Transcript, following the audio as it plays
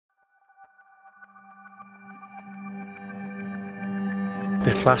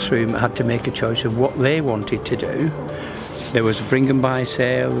The classroom had to make a choice of what they wanted to do. There was a bring and buy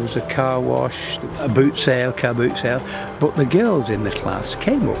sale, there was a car wash, a boot sale, car boot sale, but the girls in the class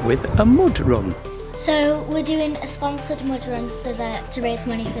came up with a mud run. So we're doing a sponsored mud run to raise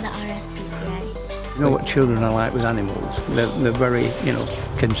money for the RSPCA. You know what children are like with animals? They're very,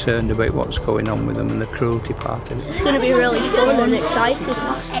 concerned about what's going on with them and the cruelty part of it. It's going to be really fun and excited.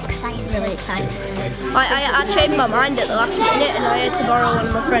 Really excited. I changed my mind at the last minute and I had to borrow one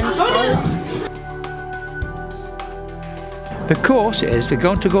of my friend's clothes. The course is they're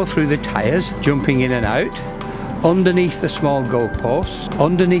going to go through the tyres, jumping in and out, underneath the small goalposts,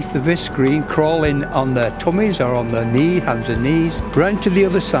 underneath the vis screen, crawling on their tummies or on their hands and knees, round to the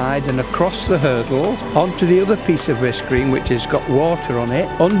other side and across the hurdle, onto the other piece of vis screen which has got water on it,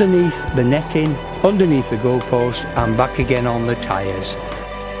 underneath the netting, underneath the goalpost and back again on the tyres.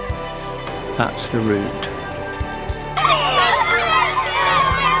 That's the route.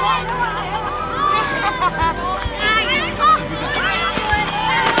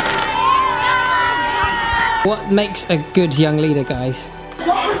 What makes a good young leader, guys?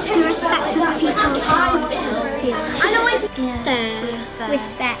 To respect other people's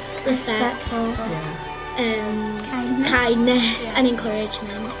fair, respectful, kindness and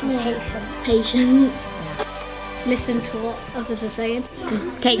encouragement, patience. Listen to what others are saying.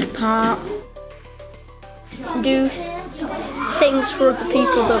 Take part. Do things for other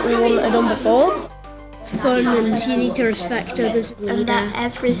people that we wouldn't have done before. It's fun and you need to respect others. And that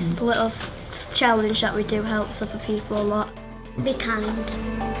every little challenge that we do helps other people a lot. Be kind.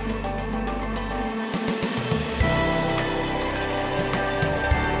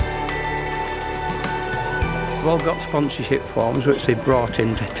 We've all got sponsorship forms which they brought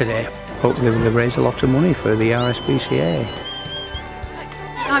in today. Hopefully they'll raise a lot of money for the RSPCA.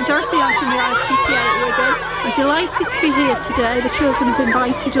 I'm Dorothy, I'm from the RSPCA at Wigan. I'm delighted to be here today. The children have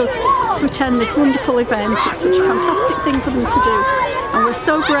invited us to attend this wonderful event. It's such a fantastic thing for them to do and we're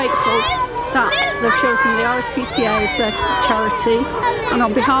so grateful that they've chosen the RSPCA as their charity, and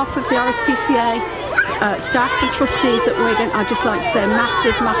on behalf of the RSPCA staff and trustees at Wigan, I'd just like to say a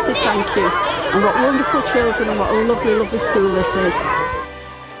massive, massive thank you, and what wonderful children and what a lovely, lovely school this is.